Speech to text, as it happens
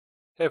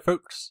Hey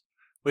folks,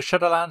 with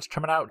Shadowlands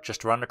coming out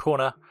just around the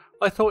corner,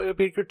 I thought it would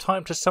be a good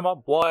time to sum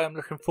up why I'm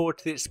looking forward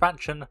to the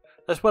expansion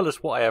as well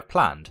as what I have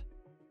planned.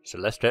 So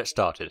let's get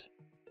started.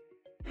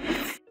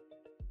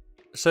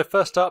 So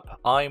first up,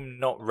 I'm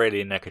not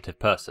really a negative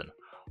person.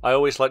 I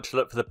always like to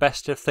look for the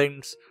best of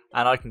things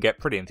and I can get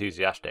pretty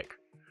enthusiastic.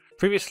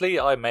 Previously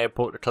I may have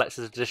bought the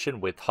collector's edition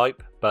with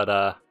hype, but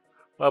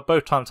well,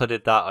 both times I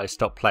did that I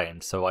stopped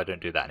playing, so I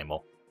don't do that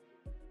anymore.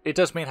 It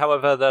does mean,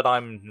 however, that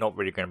I'm not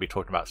really going to be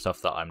talking about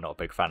stuff that I'm not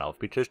a big fan of,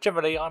 because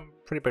generally I'm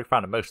a pretty big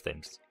fan of most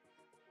things.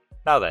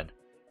 Now then,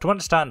 to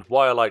understand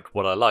why I like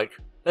what I like,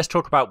 let's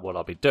talk about what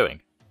I'll be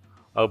doing.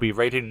 I'll be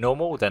raiding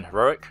normal, then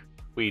heroic,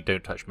 we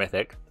don't touch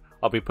mythic.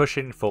 I'll be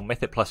pushing for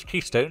mythic plus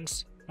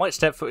keystones, might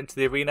step foot into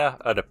the arena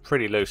at a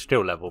pretty low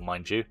skill level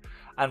mind you,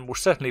 and will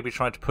certainly be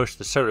trying to push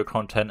the solo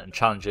content and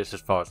challenges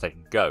as far as they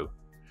can go.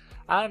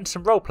 And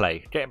some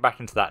roleplay, getting back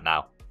into that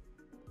now.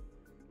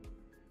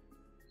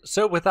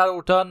 So with that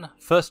all done,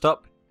 first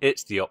up,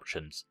 it's the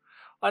options.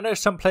 I know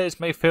some players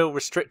may feel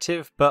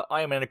restrictive, but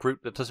I am in a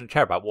group that doesn't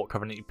care about what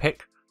covenant you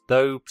pick,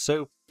 though,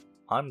 so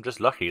I'm just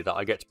lucky that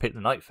I get to pick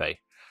the Night Fae.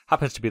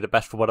 Happens to be the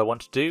best for what I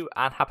want to do,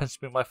 and happens to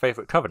be my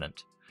favourite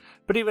covenant.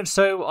 But even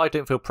so, I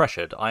don't feel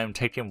pressured, I am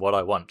taking what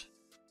I want.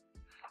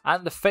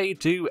 And the Fae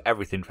do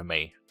everything for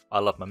me. I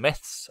love my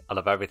myths, I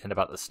love everything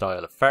about the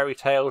style of fairy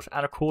tales,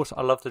 and of course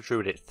I love the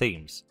druidic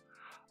themes.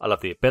 I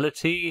love the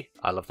ability,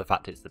 I love the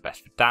fact it's the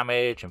best for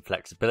damage and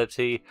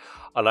flexibility,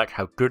 I like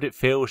how good it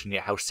feels and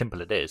yet how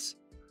simple it is.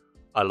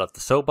 I love the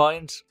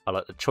soulbinds, I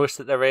like the choice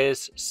that there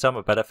is, some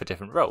are better for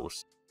different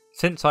roles.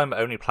 Since I'm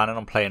only planning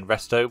on playing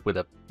Resto with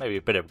maybe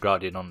a bit of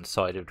Guardian on the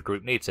side if the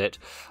group needs it,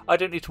 I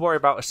don't need to worry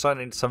about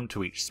assigning some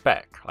to each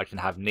spec. I can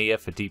have Nia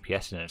for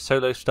DPSing and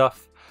solo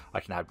stuff, I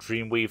can have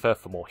Dreamweaver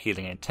for more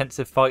healing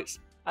intensive fights,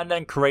 and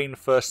then Karain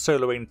for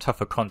soloing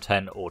tougher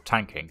content or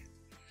tanking.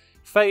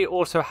 Fae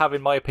also have,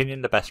 in my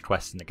opinion, the best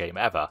quests in the game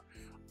ever.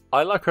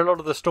 I like a lot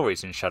of the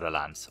stories in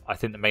Shadowlands. I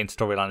think the main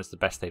storyline is the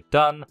best they've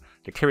done,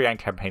 the Kyrian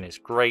campaign is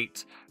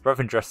great,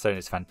 Revan Dressstone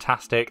is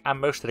fantastic, and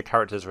most of the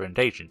characters are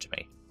engaging to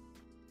me.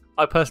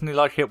 I personally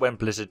like it when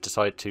Blizzard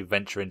decide to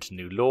venture into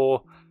new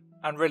lore,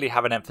 and really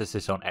have an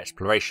emphasis on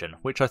exploration,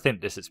 which I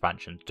think this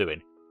expansion's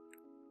doing.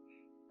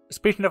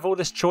 Speaking of all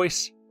this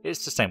choice,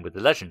 it's the same with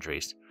the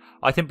legendaries.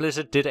 I think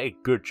Blizzard did a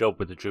good job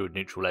with the druid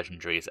neutral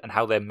legendaries and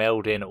how they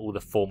meld in all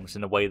the forms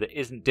in a way that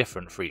isn't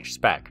different for each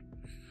spec.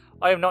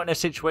 I am not in a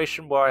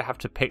situation where I have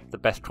to pick the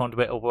best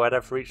conduit or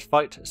whatever for each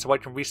fight, so I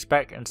can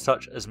respec and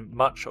such as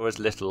much or as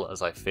little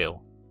as I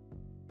feel.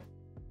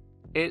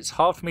 It's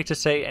hard for me to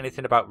say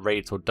anything about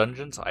raids or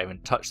dungeons, I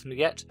haven't touched them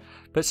yet,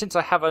 but since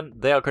I haven't,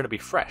 they are going to be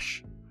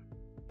fresh.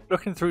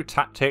 Looking through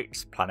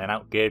tactics, planning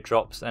out gear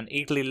drops, and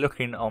eagerly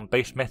looking on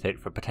base mythic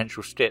for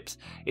potential skips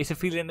is a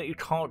feeling that you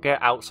can't get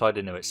outside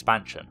a new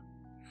expansion.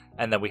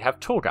 And then we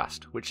have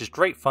Torghast, which is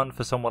great fun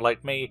for someone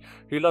like me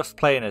who loves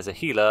playing as a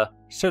healer.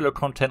 Solo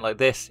content like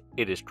this,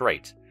 it is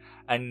great.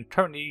 And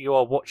currently you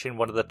are watching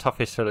one of the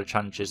toughest solo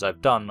challenges I've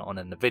done on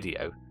in the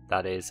video,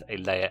 that is a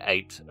layer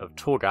 8 of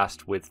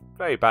Torghast with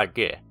very bad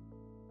gear.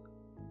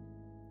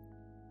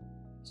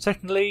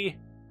 Secondly,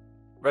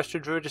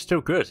 Resto Druid is still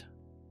good.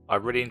 I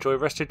really enjoy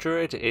Resto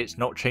Druid, it's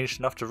not changed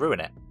enough to ruin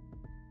it.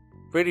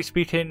 Really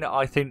speaking,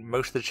 I think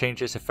most of the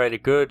changes are fairly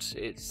good.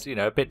 It's,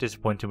 a bit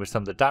disappointing with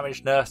some of the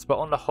damage nerfs, but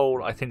on the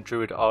whole I think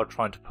Druid are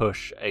trying to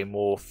push a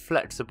more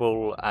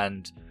flexible,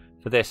 and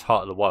for this,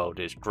 Heart of the Wild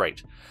is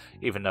great,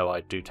 even though I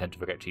do tend to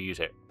forget to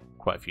use it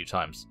quite a few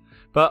times.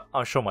 But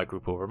I'm sure my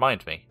group will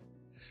remind me.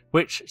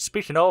 Which,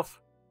 speaking of,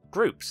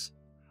 groups.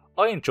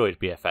 I enjoyed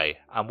BFA,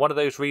 and one of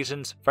those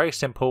reasons, very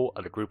simple,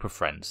 are the group of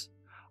friends.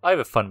 I have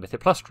a fun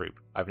Mythic Plus group,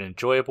 I have an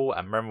enjoyable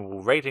and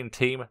memorable raiding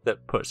team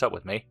that puts up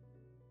with me,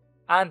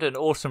 and an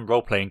awesome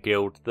role-playing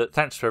guild that,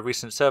 thanks to a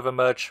recent server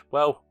merge,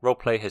 well,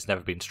 roleplay has never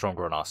been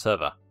stronger on our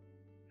server.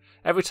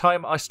 Every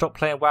time I stopped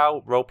playing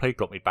WoW, roleplay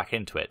got me back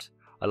into it.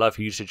 I love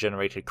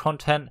user-generated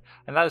content,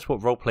 and that is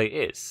what roleplay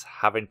is.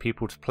 Having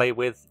people to play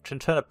with can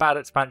turn a bad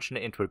expansion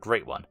into a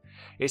great one.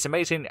 It's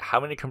amazing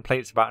how many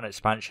complaints about an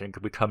expansion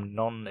can become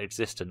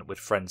non-existent with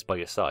friends by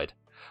your side.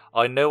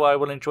 I know I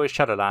will enjoy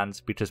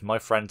Shadowlands because my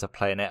friends are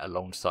playing it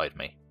alongside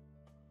me.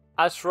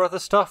 As for other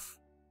stuff,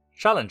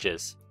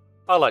 challenges.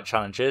 I like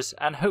challenges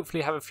and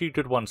hopefully have a few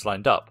good ones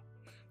lined up.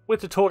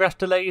 With the Torghast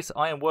delays,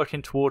 I am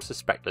working towards the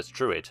Speckless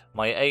Druid.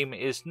 My aim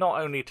is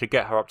not only to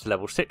get her up to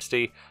level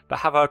 60, but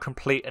have her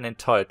complete an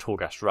entire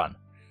Torghast run.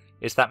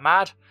 Is that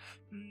mad?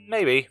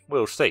 Maybe,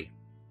 we'll see.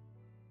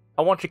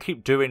 I want to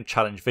keep doing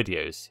challenge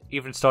videos,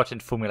 even starting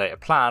to formulate a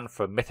plan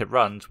for mythic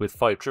runs with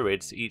 5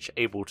 druids, each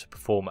able to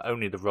perform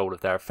only the role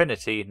of their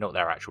affinity, not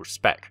their actual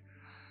spec.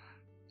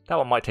 That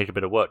one might take a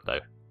bit of work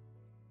though.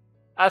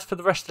 As for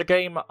the rest of the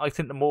game, I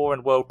think the Moor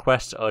and World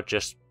quests are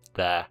just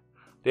there.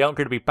 They aren't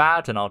going to be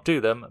bad and I'll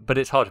do them, but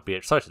it's hard to be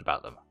excited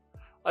about them.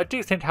 I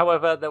do think,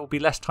 however, there will be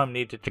less time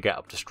needed to get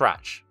up to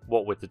scratch,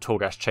 what with the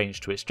Torghast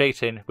change to its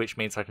gating, which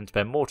means I can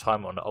spend more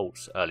time on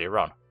ults earlier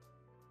on.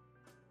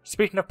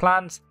 Speaking of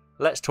plans,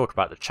 let's talk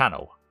about the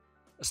channel.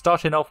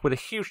 Starting off with a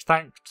huge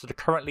thanks to the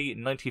currently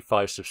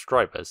 95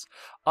 subscribers.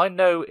 I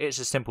know it's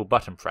a simple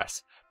button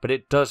press, but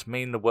it does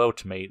mean the world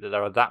to me that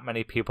there are that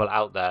many people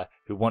out there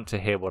who want to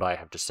hear what I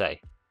have to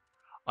say.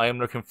 I am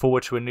looking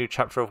forward to a new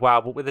chapter of WoW,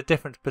 but with a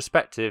different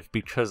perspective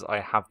because I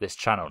have this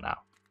channel now.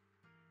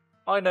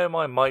 I know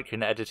my mic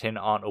and editing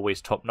aren't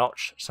always top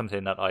notch,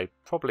 something that I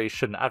probably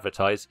shouldn't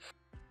advertise,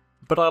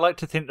 but I like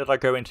to think that I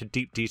go into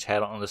deep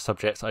detail on the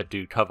subjects I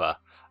do cover,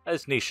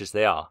 as niche as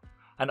they are,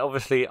 and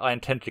obviously I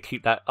intend to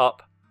keep that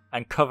up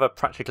and cover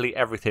practically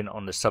everything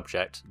on the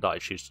subject that I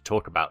choose to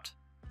talk about.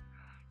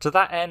 To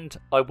that end,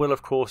 I will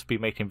of course be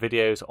making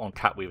videos on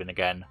cat weaving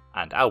again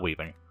and owl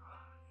weaving.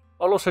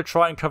 I'll also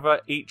try and cover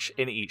each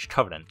in each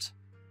covenant.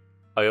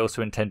 I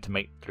also intend to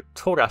make the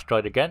Torghast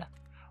guide again.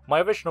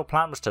 My original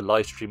plan was to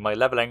live stream my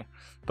leveling,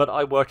 but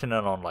I work in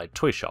an online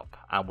toy shop,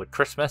 and with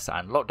Christmas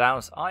and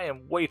lockdowns I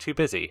am way too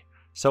busy,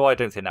 so I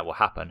don't think that will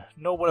happen,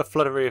 nor will a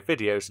flurry of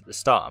videos at the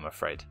start, I'm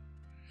afraid.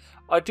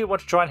 I do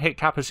want to try and hit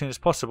cap as soon as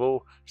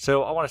possible,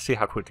 so I want to see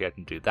how quickly I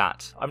can do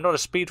that. I'm not a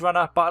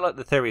speedrunner, but I like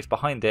the theories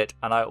behind it,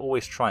 and I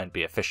always try and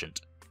be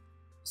efficient.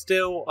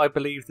 Still, I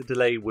believe the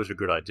delay was a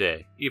good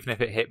idea, even if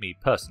it hit me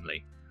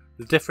personally.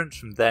 The difference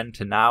from then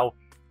to now,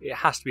 it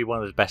has to be one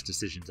of the best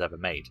decisions ever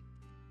made.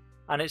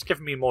 And it's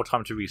given me more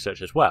time to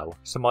research as well,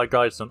 so my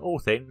guides on all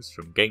things,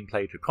 from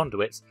gameplay to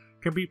conduits,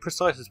 can be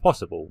precise as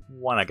possible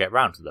when I get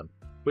round to them,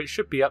 which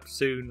should be up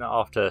soon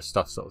after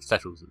stuff sort of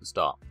settles at the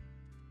start.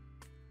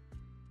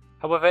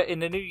 However, in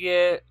the new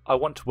year, I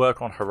want to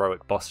work on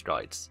heroic boss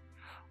guides.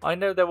 I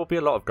know there will be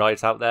a lot of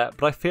guides out there,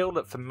 but I feel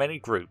that for many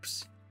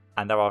groups,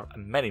 and there are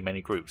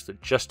many groups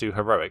that just do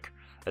heroic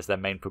as their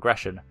main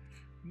progression,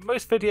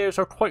 most videos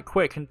are quite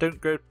quick and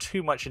don't go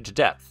too much into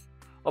depth.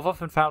 I've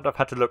often found I've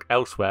had to look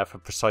elsewhere for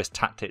precise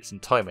tactics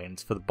and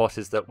timings for the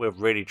bosses that we're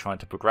really trying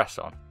to progress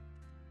on.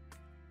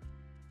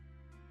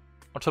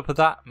 On top of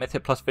that,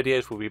 Mythic Plus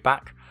videos will be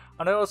back,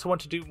 and I also want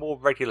to do more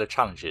regular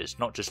challenges,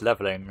 not just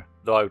levelling,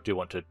 though I do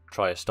want to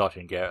try a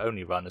starting gear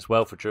only run as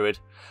well for Druid,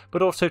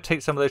 but also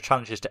take some of those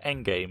challenges to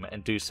endgame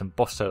and do some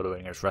boss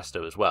soloing as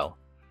Resto as well.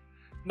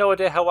 No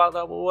idea how well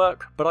that will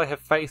work, but I have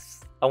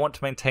faith. I want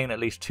to maintain at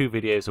least 2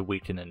 videos a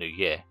week in the new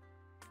year,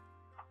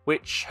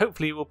 which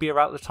hopefully will be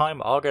around the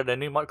time I'll get a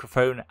new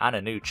microphone and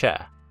a new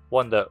chair,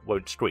 one that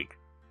won't squeak.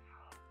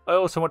 I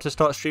also want to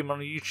start streaming on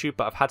YouTube,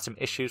 but I've had some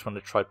issues when I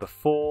tried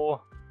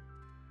before,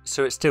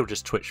 so it's still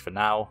just Twitch for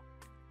now.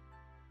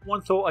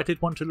 One thought I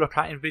did want to look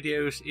at in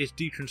videos is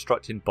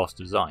deconstructing boss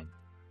design.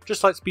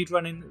 Just like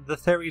speedrunning, the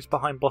theories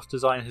behind boss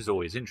design has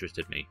always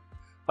interested me.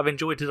 I've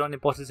enjoyed designing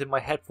bosses in my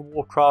head for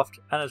Warcraft,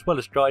 and as well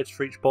as guides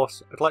for each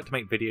boss, I'd like to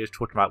make videos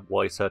talking about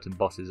why certain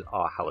bosses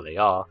are how they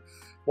are,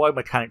 why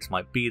mechanics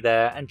might be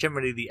there, and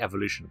generally the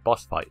evolution of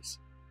boss fights.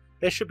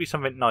 There should be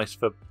something nice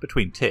for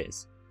between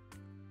tiers.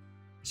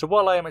 So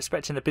while I am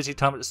expecting a busy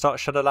time at the start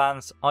of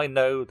Shadowlands, I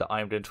know that I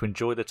am going to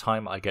enjoy the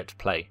time I get to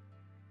play.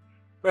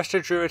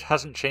 Resto Druid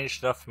hasn't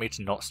changed enough for me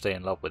to not stay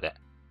in love with it.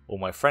 All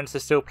my friends are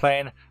still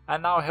playing,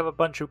 and now I have a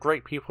bunch of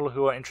great people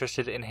who are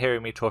interested in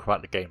hearing me talk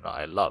about the game that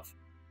I love.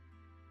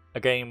 A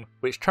game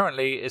which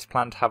currently is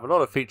planned to have a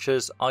lot of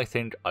features I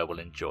think I will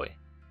enjoy.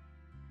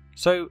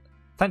 So,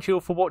 thank you all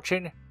for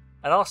watching,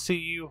 and I'll see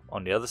you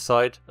on the other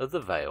side of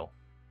the veil.